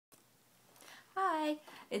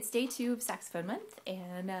It's day 2 of saxophone month,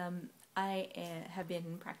 and I have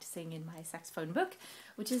been practicing in my saxophone book,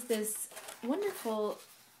 which is this wonderful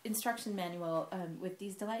instruction manual with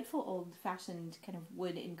these delightful old-fashioned kind of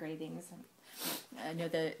wood engravings. I know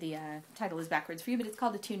the title is backwards for you, but it's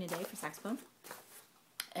called A Tune a Day for Saxophone,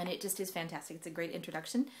 and it just is fantastic. It's a great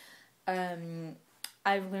introduction.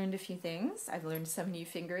 I've learned a few things. I've learned some new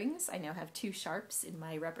fingerings. I now have 2 sharps in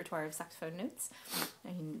my repertoire of saxophone notes. I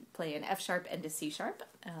can play an F sharp and a C sharp.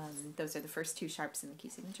 Those are the first 2 sharps in the key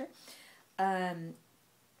signature. I've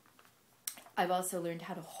also learned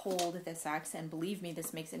how to hold the sax, and believe me,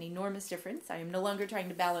 this makes an enormous difference. I am no longer trying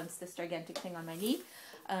to balance this gigantic thing on my knee.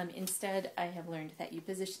 Instead, I have learned that you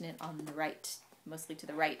position it on the right, mostly to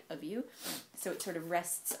the right of you, so it sort of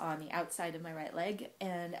rests on the outside of my right leg,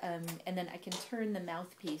 and then I can turn the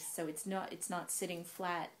mouthpiece so it's not sitting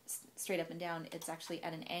flat straight up and down. It's actually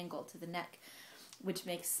at an angle to the neck, which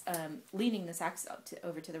makes leaning the sax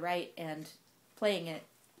over to the right and playing it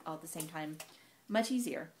all at the same time much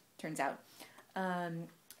easier, turns out.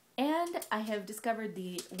 And I have discovered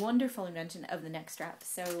the wonderful invention of the neck strap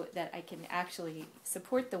so that I can actually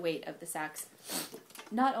support the weight of the sax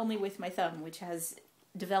not only with my thumb, which has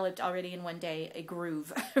developed already in one day a groove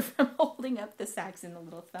from holding up the sax in the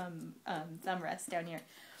little thumb rest down here.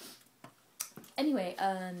 Anyway,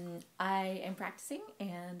 I am practicing,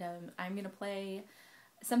 and I'm going to play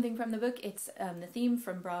something from the book. It's the theme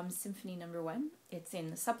from Brahms' Symphony No. 1. It's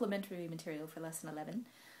in the supplementary material for Lesson 11,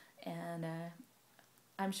 and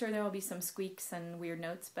I'm sure there will be some squeaks and weird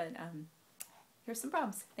notes, but here's some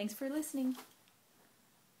Brahms. Thanks for listening.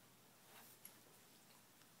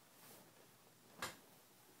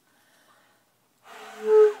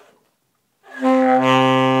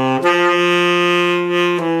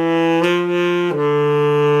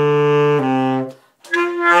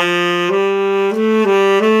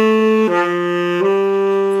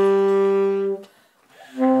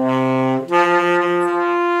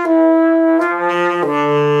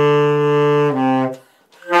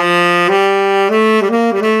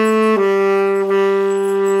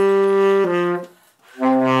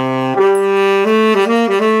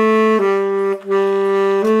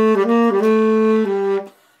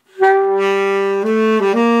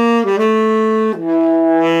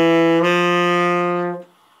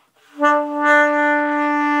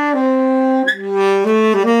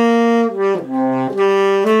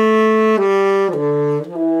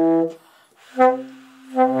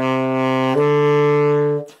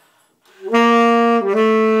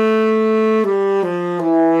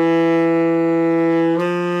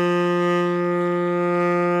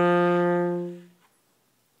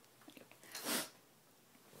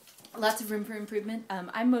 Lots of room for improvement.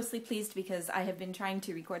 I'm mostly pleased because I have been trying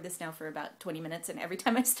to record this now for about 20 minutes, and every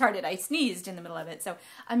time I started I sneezed in the middle of it, so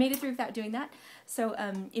I made it through without doing that. So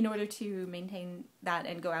in order to maintain that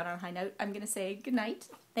and go out on a high note, I'm going to say good night.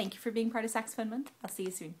 Thank you for being part of Saxophone Month. I'll see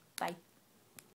you soon. Bye.